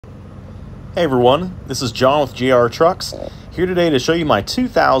Hey everyone, this is John with JR Trucks, here today to show you my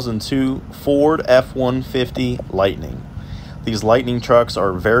 2002 Ford F-150 Lightning. These Lightning trucks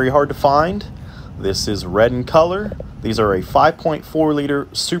are very hard to find. This is red in color. These are a 5.4 liter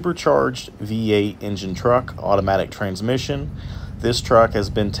supercharged V8 engine truck, automatic transmission. This truck has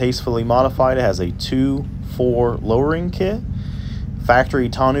been tastefully modified. It has a 2-4 lowering kit, factory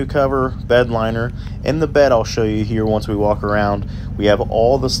tonneau cover, bedliner, and the bed I'll show you here once we walk around. We have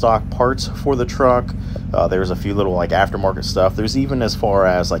all the stock parts for the truck. There's a few little like aftermarket stuff. There's even as far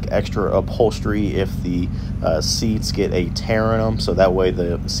as like extra upholstery if the seats get a tear in them, so that way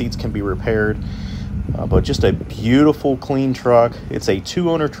the seats can be repaired. But just a beautiful, clean truck. It's a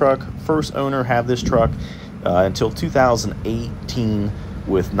 2-owner truck. First owner had this truck until 2018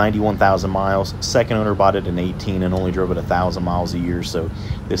 with 91,000 miles. Second owner bought it in 18 and only drove it 1,000 miles a year. So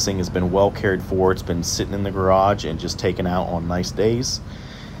this thing has been well cared for. It's been sitting in the garage and just taken out on nice days.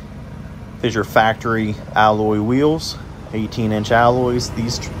 There's your factory alloy wheels, 18-inch alloys.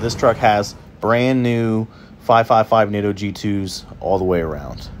 This truck has brand new 555 Nitto G2s all the way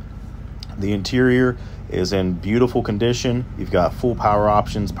around. The interior is in beautiful condition. You've got full power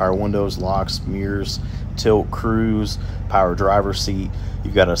options, power windows, locks, mirrors, tilt, cruise, power driver seat.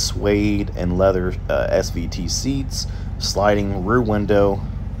 You've got a suede and leather SVT seats, sliding rear window,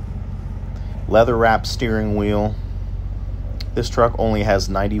 leather wrapped steering wheel. This truck only has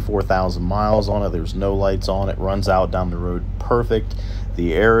 94,000 miles on it. There's no lights on it. Runs out down the road perfect.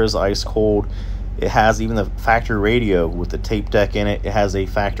 The air is ice cold. It has even the factory radio with the tape deck in it. It has a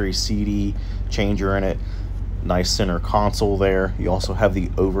factory CD changer in it. Nice center console there. You also have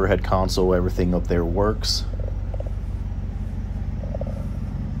the overhead console. Everything up there works.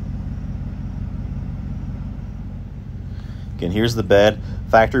 Again, here's the bed.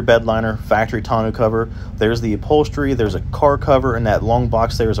 Factory bedliner, factory tonneau cover. There's the upholstery. There's a car cover in that long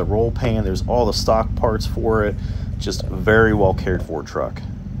box. There's a roll pan. There's all the stock parts for it. Just a very well cared for truck.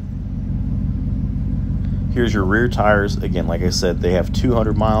 Here's your rear tires. Again, like I said, they have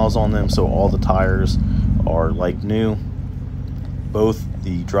 200 miles on them, so all the tires are like new. Both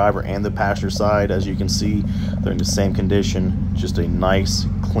the driver and the passenger side, as you can see, they're in the same condition. Just a nice,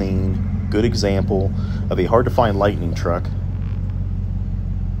 clean, good example of a hard-to-find Lightning truck.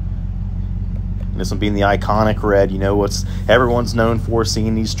 And this one being the iconic red, you know what's everyone's known for,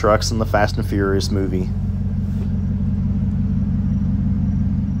 seeing these trucks in the Fast and Furious movie.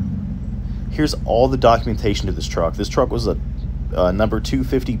 Here's all the documentation to this truck. This truck was a number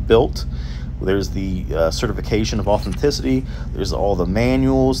 250 built. There's the certification of authenticity. There's all the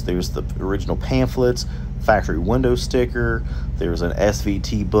manuals. There's the original pamphlets, factory window sticker. There's an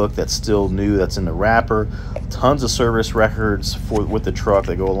SVT book that's still new, that's in the wrapper. Tons of service records with the truck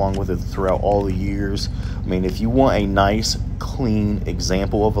that go along with it throughout all the years. I mean, if you want a nice, clean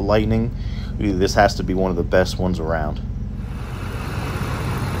example of a Lightning, this has to be one of the best ones around.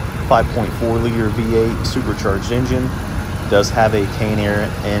 5.4 liter V8 supercharged engine. Does have a cane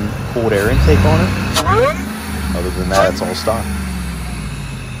air and cold air intake on it. Other than that, it's all stock.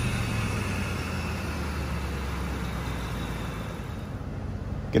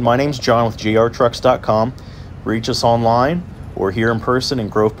 Again, my name's John with JRTrucks.com. Reach us online or here in person in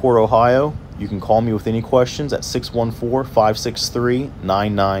Groveport, Ohio. You can call me with any questions at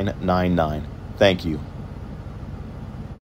 614-563-9999. Thank you.